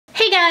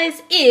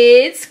guys,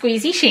 it's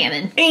Squeezy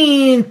Shannon.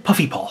 And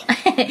Puffy Paul.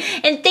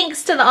 And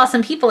thanks to the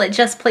awesome people at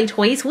Just Play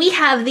Toys, we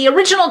have the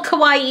original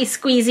Kawaii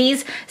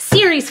Squeezies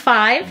Series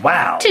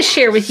 5 to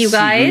share with you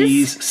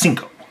guys. Series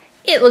 5.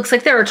 It looks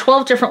like there are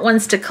 12 different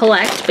ones to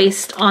collect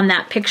based on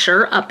that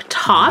picture up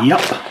top.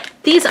 Yep.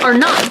 These are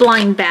not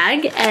blind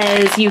bag,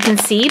 as you can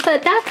see,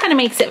 but that kind of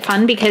makes it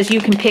fun because you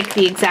can pick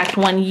the exact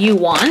one you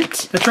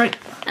want. That's right.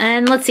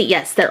 And let's see,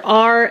 yes, there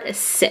are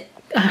six.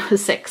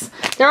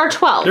 There are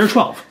 12. There are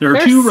 12. There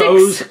are two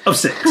rows of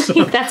 6.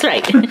 That's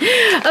right.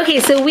 Okay,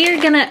 so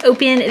we're going to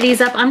open these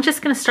up. I'm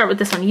just going to start with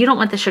this one. You don't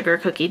want the sugar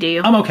cookie, do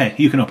you? I'm okay.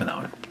 You can open that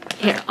one.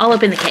 Here, I'll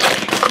open the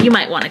cake. You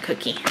might want a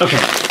cookie. Okay.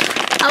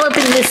 I'll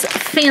open this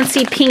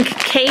fancy pink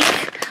cake.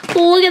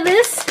 Look at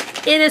this.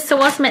 It is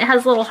so awesome. It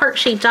has little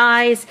heart-shaped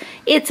eyes.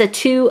 It's a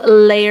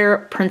 2-layer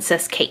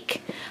princess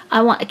cake.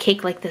 I want a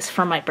cake like this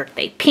for my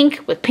birthday.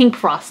 Pink with pink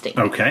frosting.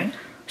 Okay.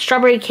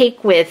 Strawberry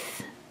cake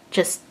with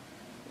just...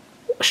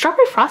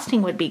 Strawberry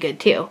frosting would be good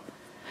too.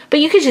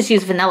 But you could just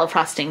use vanilla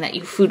frosting that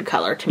you food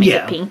color to make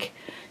it pink.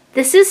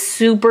 This is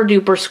super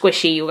duper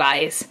squishy, you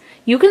guys.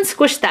 You can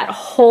squish that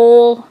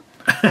whole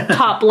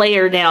top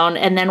layer down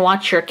and then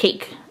watch your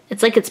cake.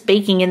 It's like it's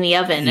baking in the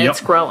oven and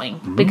it's growing.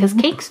 Because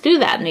cakes do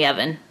that in the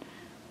oven.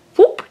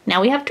 Whoop!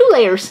 Now we have 2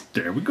 layers.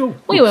 There we go.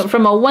 We went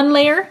from a 1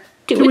 layer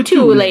to a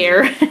 2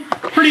 layer.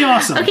 Pretty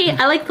awesome. Okay,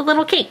 I like the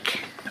little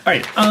cake.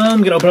 Alright,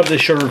 I'm going to open up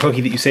this sugar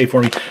cookie that you saved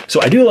for me.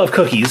 So I do love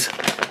cookies.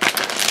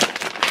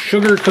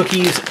 Sugar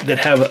cookies that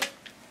have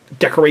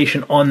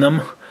decoration on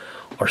them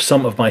are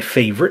some of my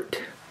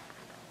favorite.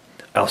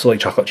 I also like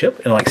chocolate chip,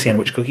 and I like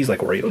sandwich cookies like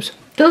Oreos.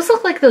 Those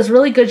look like those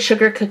really good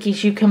sugar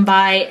cookies you can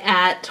buy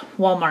at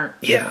Walmart.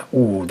 Yeah,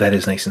 ooh, that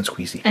is nice and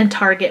squeezy. And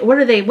Target. What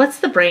are they? What's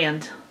the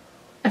brand?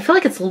 I feel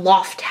like it's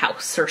Loft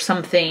House or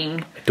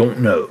something. I don't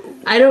know.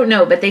 I don't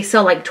know, but they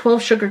sell like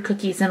 12 sugar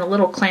cookies in a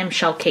little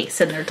clamshell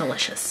case, and they're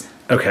delicious.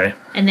 Okay.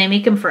 And they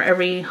make them for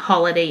every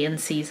holiday and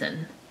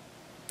season.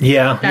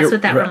 Yeah. That's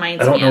what that reminds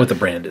me of. I don't know what the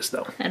brand is,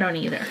 though. I don't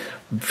either.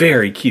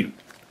 Very cute.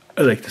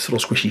 I like this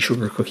little squishy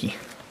sugar cookie.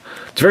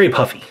 It's very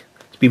puffy.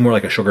 It's be more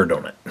like a sugar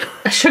donut.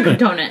 A sugar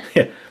donut.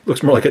 Yeah,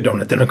 looks more like a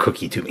donut than a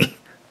cookie to me.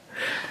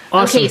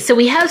 Awesome. Okay, so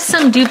we have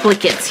some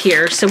duplicates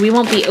here, so we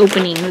won't be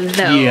opening those.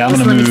 Yeah,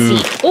 I'm going to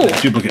move the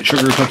duplicate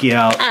sugar cookie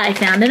out. I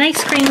found an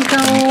ice cream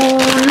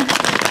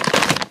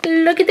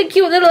cone. Look at the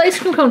cute little ice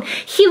cream cone.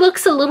 He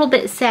looks a little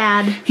bit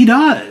sad. He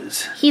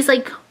does. He's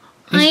like,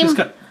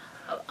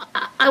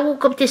 I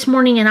woke up this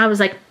morning and I was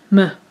like,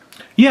 meh.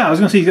 Yeah, I was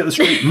going to say he's got the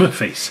straight meh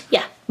face.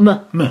 Yeah,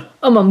 meh. Meh.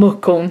 I'm a meh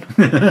cone.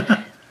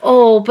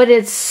 Oh, but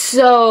it's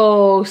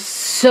so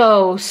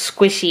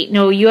squishy.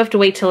 No, you have to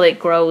wait till it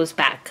grows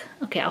back.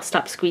 Okay, I'll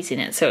stop squeezing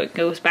it so it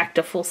goes back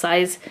to full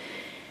size.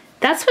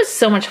 That's what's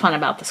so much fun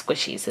about the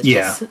squishies. It's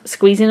just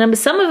squeezing them.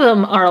 Some of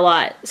them are a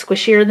lot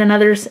squishier than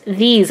others.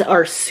 These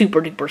are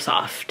super duper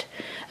soft.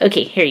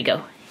 Okay, here you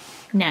go.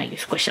 Now you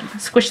squish them.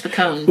 Squish the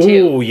cone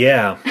too. Oh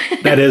yeah,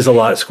 that is a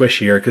lot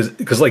squishier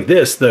because like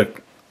this, the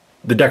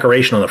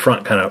decoration on the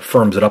front kind of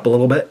firms it up a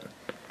little bit.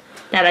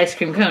 That ice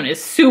cream cone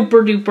is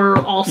super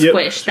duper all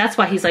squished. That's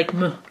why he's like,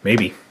 meh.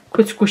 Maybe.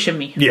 Quit squishing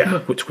me. Yeah,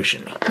 quit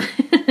squishing me.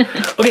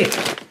 Okay.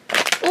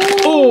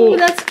 Oh,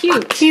 that's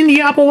cute. Candy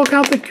apple, look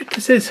how cute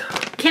this is.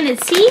 Can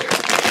it see?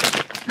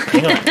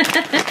 Hang on.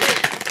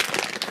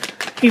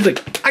 He's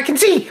like, I can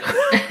see.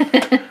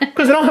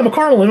 Because I don't have a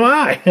caramel in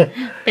my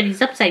eye. But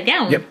he's upside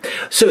down. Yep.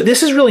 So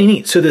this is really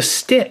neat. So the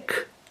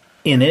stick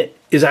in it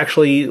is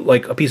actually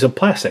like a piece of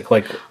plastic,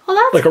 like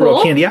a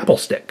real candy apple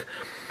stick.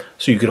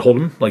 So you could hold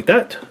them like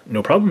that,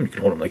 no problem. You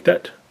can hold them like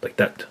that, like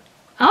that.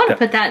 I want to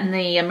put that in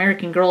the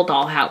American Girl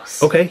doll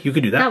house. Okay, you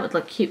could do that. That would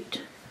look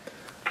cute.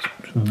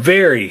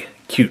 Very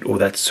cute. Oh,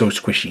 that's so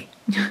squishy.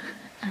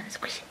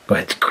 Squishy. Go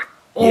ahead.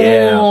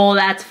 Oh,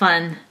 that's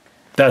fun.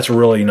 That's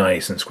really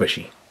nice and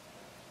squishy.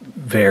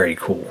 Very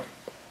cool.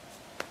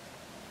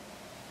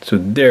 So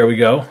there we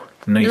go.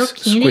 Nice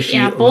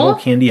squishy little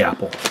candy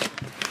apple.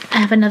 I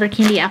have another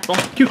candy apple.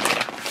 Cute.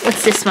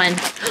 What's this one?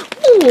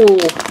 Ooh,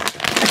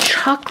 a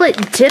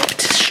chocolate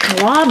dipped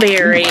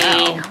strawberry.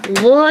 Wow.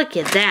 Look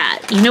at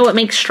that. You know what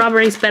makes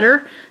strawberries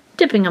better?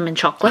 Dipping them in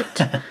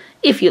chocolate.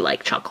 If you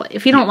like chocolate.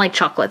 If you don't like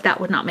chocolate,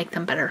 that would not make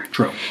them better.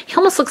 True. He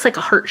almost looks like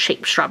a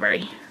heart-shaped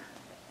strawberry.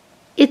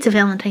 It's a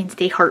Valentine's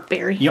Day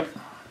heartberry. Yep.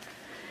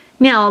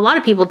 Now, a lot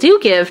of people do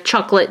give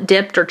chocolate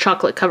dipped or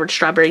chocolate covered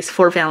strawberries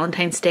for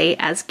Valentine's Day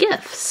as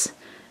gifts.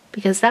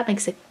 Because that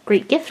makes a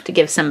great gift to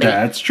give somebody.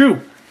 That's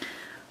true.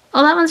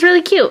 Oh, that one's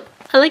really cute.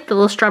 I like the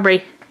little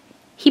strawberry.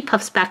 He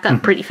puffs back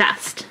up pretty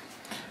fast.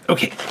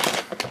 Okay.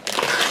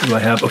 What do I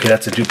have? Okay,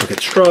 that's a duplicate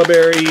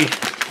strawberry.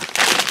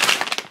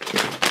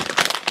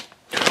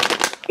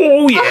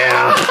 Oh,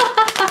 yeah.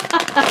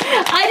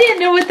 I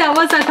didn't know what that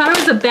was. I thought it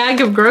was a bag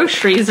of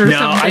groceries or something.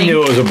 No, I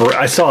knew it was a burrito.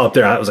 I saw it up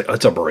there. I was like, oh,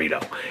 it's a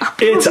burrito.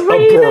 It's a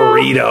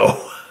burrito.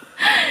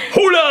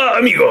 Hola,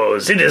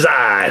 amigos. It is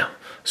I,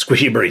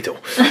 Squishy Burrito.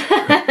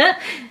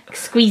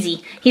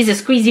 Squeezy. He's a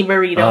squeezy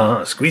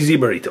burrito. Squeezy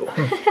burrito.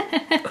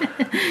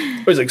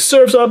 He's like,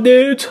 surf's up,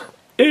 dude.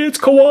 It's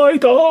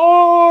kawaii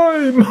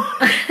time!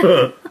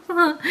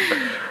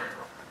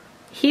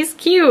 He's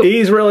cute.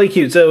 He's really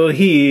cute. So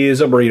he is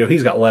a burrito.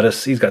 He's got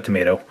lettuce. He's got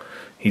tomato.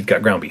 He's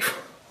got ground beef.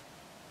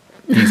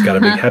 He's got a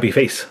big happy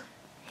face.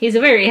 He's a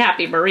very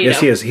happy burrito.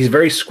 Yes, he is. He's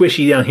very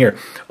squishy down here.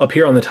 Up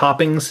here on the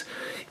toppings,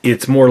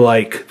 it's more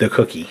like the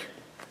cookie.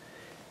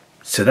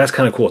 So that's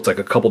kind of cool. It's like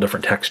a couple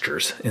different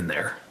textures in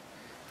there.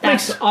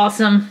 That's nice.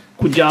 Awesome.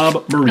 Good job,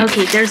 burrito.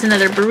 Okay, there's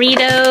another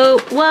burrito.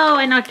 Whoa,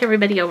 I knocked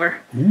everybody over.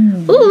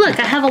 Ooh, look,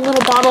 I have a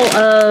little bottle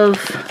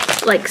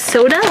of, like,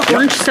 soda,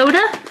 orange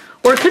soda.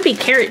 Or it could be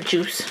carrot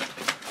juice.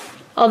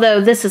 Although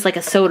this is like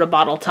a soda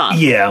bottle top.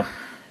 Yeah.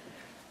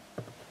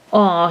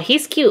 Oh,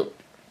 he's cute.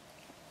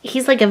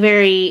 He's like a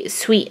very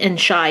sweet and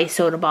shy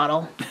soda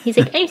bottle. He's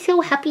like, I'm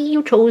so happy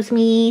you chose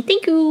me.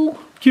 Thank you.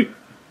 Cute.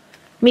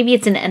 Maybe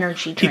it's an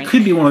energy drink. It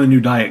could be one of the new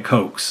Diet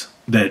Cokes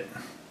that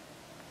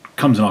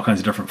comes in all kinds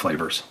of different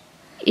flavors.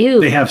 Ew.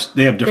 They have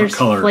different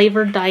colors.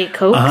 Flavored Diet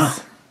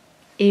Cokes?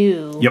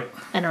 Ew. Yep.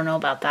 I don't know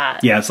about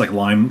that. Yeah, it's like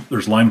lime.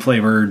 There's lime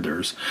flavored.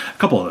 There's a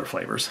couple other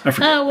flavors. I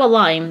forget. Oh, well,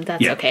 lime.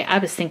 That's okay. I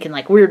was thinking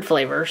like weird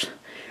flavors.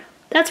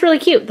 That's really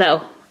cute,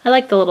 though. I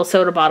like the little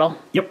soda bottle.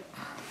 Yep.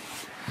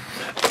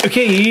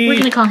 Okay. We're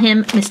going to call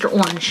him Mr.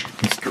 Orange.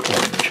 Mr.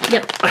 Orange.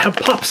 Yep. I have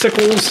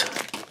popsicles.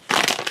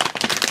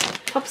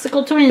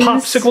 Popsicle twins.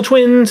 Popsicle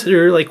twins.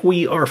 They're like,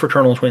 we are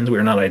fraternal twins. We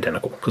are not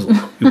identical. Because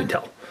you can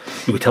tell.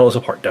 You can tell us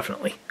apart,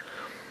 definitely.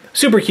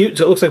 Super cute.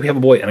 So it looks like we have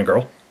a boy and a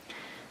girl.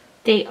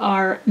 They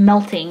are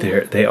melting.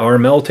 They are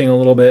melting a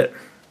little bit.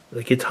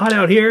 Like, it's hot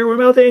out here. We're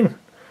melting.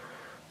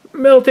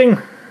 Melting.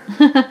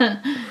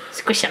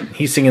 Squish them.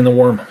 He's singing the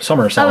warm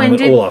summer song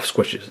that Olaf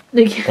squishes.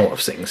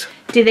 Olaf sings.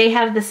 Do they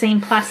have the same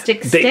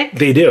plastic stick?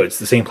 They do. It's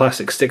the same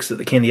plastic sticks that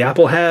the candy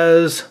apple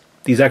has.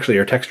 These actually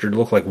are textured to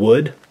look like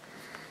wood.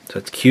 So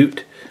it's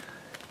cute.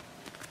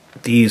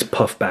 These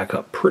puff back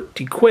up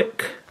pretty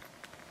quick.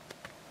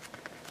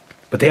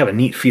 But they have a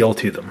neat feel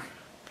to them.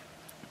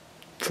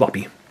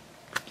 Floppy.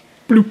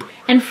 Bloop.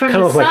 And from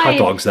kind of the look side, like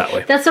hot dogs that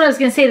way. That's what I was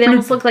going to say. They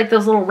almost look like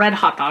those little red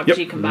hot dogs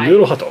you can buy.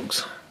 Little hot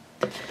dogs.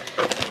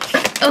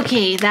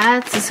 Okay,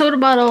 that's a soda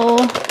bottle.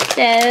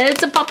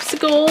 That's a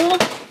popsicle.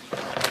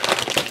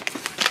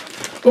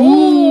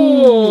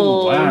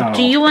 Ooh. Wow.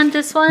 Do you want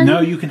this one?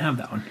 No, you can have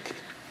that one.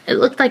 It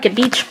looked like a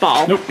beach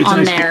ball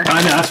on there.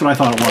 I know, that's what I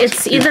thought it was.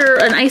 It's either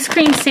an ice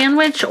cream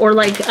sandwich or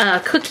like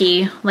a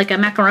cookie, like a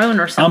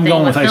macaron or something. I'm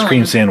going with ice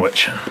cream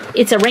sandwich.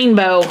 It's a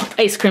rainbow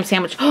ice cream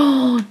sandwich.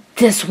 Oh,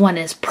 this one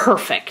is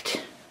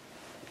perfect.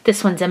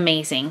 This one's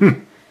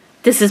amazing.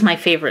 This is my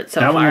favorite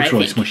so far, That one looks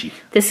really smushy. smushy.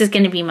 This is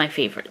going to be my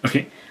favorite.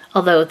 Okay.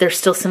 Although there's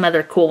still some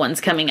other cool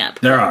ones coming up.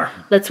 There are.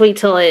 Let's wait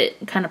till it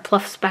kind of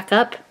pluffs back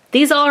up.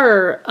 These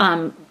are,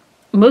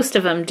 most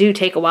of them do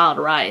take a while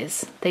to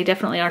rise. They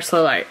definitely are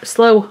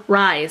slow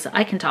rise.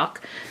 I can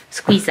talk.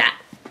 Squeeze that.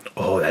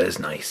 Oh, that is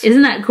nice.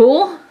 Isn't that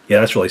cool?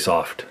 Yeah, that's really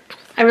soft.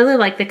 I really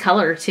like the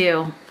color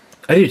too.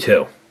 I do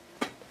too.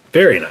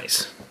 Very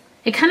nice.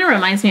 It kind of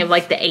reminds me of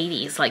like the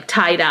 80s, like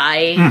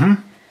tie-dye.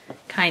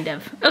 Kind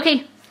of.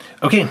 Okay.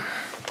 Okay.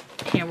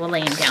 Here, we'll lay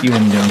him down. See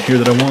one down here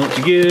that I want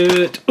to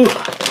get. Ooh.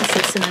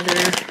 This is another...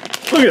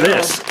 Look at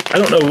this. I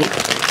don't know.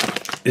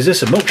 Is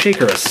this a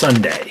milkshake or a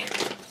sundae?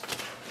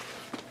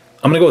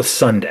 I'm going to go with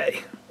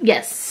sundae.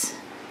 Yes.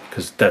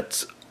 Because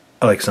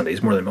I like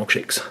sundaes more than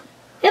milkshakes.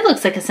 It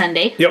looks like a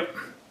sundae. Yep.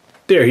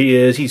 There he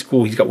is. He's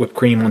cool. He's got whipped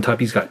cream on top.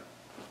 He's got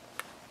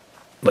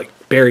like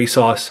berry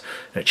sauce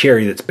and a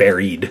cherry that's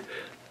berried.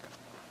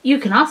 You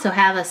can also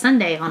have a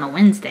sundae on a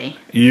Wednesday.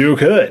 You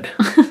could.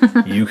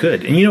 You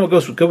could. And you know what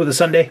goes good with a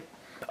sundae?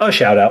 A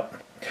shout out.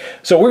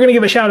 So we're going to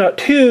give a shout out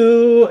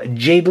to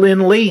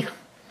Jadelyn Lee.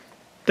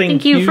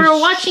 Thank you for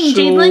watching,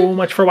 Jadelyn. So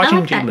much for watching,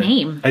 I like that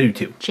name. I do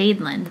too.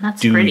 Jadelyn.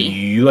 That's pretty. Do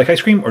you like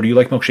ice cream or do you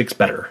like milkshakes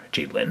better,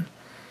 Jadelyn?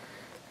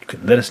 You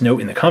can let us know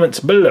in the comments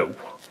below.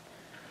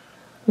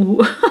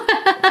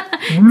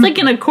 It's like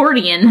an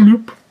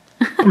accordion.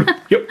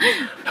 Yep.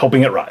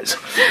 Helping it rise.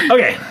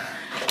 Okay.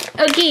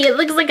 Okay, it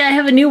looks like I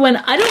have a new one.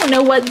 I don't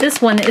know what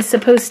this one is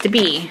supposed to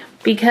be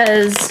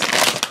because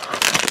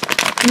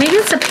maybe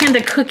it's a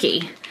panda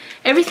cookie.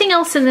 Everything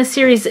else in this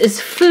series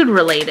is food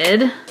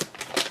related.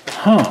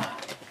 Huh.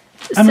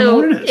 I don't know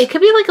what it is. It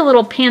could be like a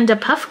little panda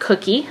puff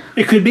cookie.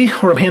 It could be,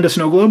 or a panda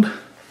snow globe.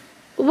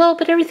 Well,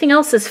 but everything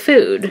else is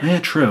food. Yeah,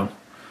 true.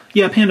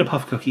 Yeah, panda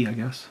puff cookie, I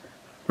guess.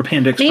 Or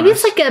panda express. Maybe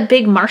it's like a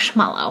big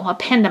marshmallow, a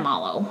panda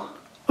mallow.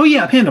 Oh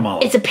yeah, panda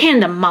mallow. It's a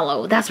panda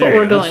mallow. That's what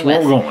we're going with.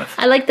 That's what we're going with.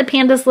 I like the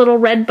panda's little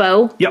red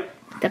bow. Yep.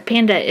 The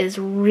panda is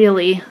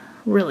really,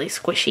 really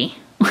squishy.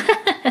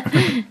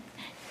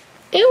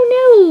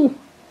 Oh no!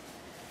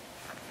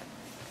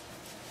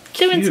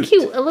 So it's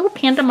cute. A little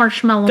panda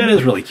marshmallow. That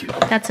is really cute.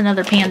 That's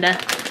another panda.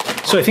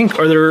 So I think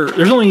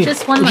there's only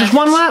just one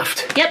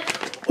left. Yep.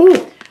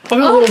 Oh, I got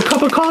a little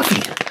cup of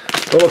coffee.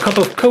 A little cup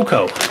of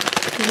cocoa.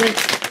 Is it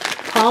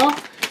Paul?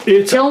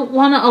 Don't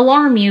want to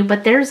alarm you,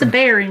 but there's a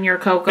bear in your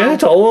cocoa.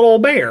 It's a little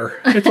bear.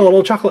 It's a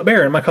little chocolate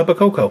bear in my cup of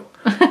cocoa.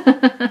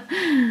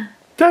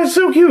 That's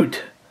so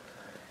cute.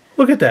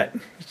 Look at that.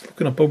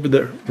 looking up over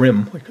the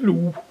rim. Like,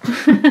 hello.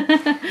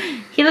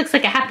 He looks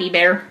like a happy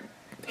bear.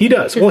 He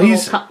does. His Well,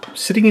 he's cup.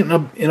 sitting in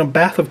a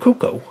bath of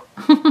cocoa.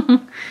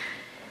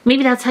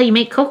 Maybe that's how you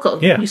make cocoa.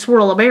 Yeah. You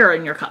swirl a bear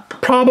in your cup.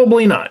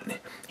 Probably not.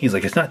 He's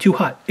like, it's not too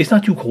hot. It's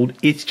not too cold.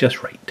 It's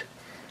just right.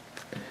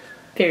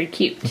 Very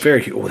cute.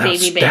 Very cute. Oh,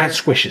 Baby bear. that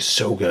squish is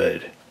so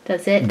good.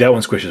 Does it? That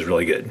one squish is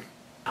really good.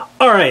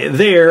 All right,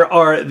 there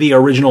are the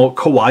original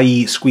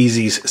Kawaii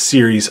Squeezies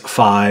Series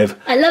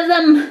 5. I love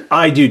them.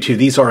 I do too.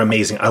 These are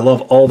amazing. I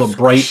love all the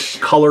bright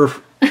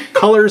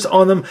colors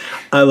on them.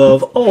 I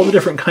love all the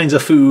different kinds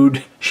of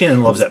food.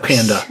 Shannon loves that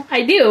panda.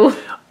 I do.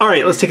 All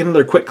right, let's take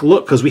another quick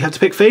look because we have to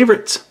pick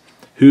favorites.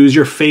 Who's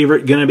your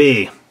favorite gonna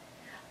be?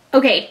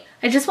 Okay,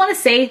 I just want to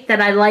say that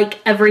I like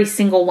every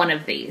single one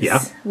of these.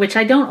 Yeah. Which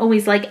I don't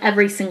always like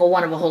every single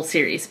one of a whole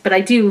series, but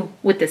I do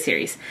with this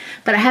series.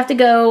 But I have to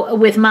go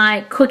with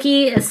my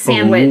cookie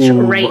sandwich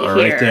right here.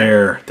 Right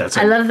there.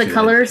 I love the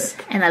colors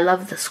and I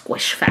love the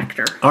squish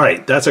factor. All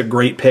right, that's a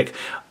great pick.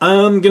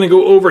 I'm going to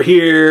go over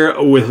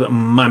here with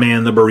my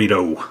man, the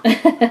burrito.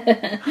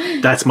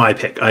 That's my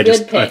pick. I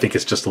think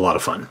it's just a lot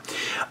of fun.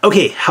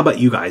 Okay, how about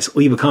you guys?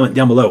 Leave a comment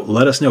down below.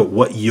 Let us know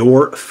what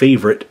your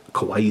favorite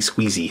Kawaii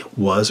Squeezie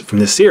was from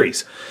this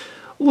series.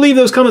 Leave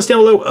those comments down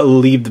below.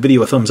 Leave the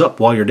video a thumbs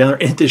up while you're down there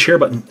and hit the share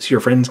button so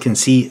your friends can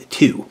see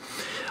too.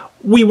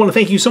 We want to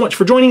thank you so much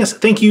for joining us.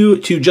 Thank you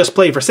to Just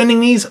Play for sending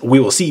these. We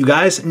will see you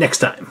guys next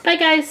time. Bye,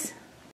 guys.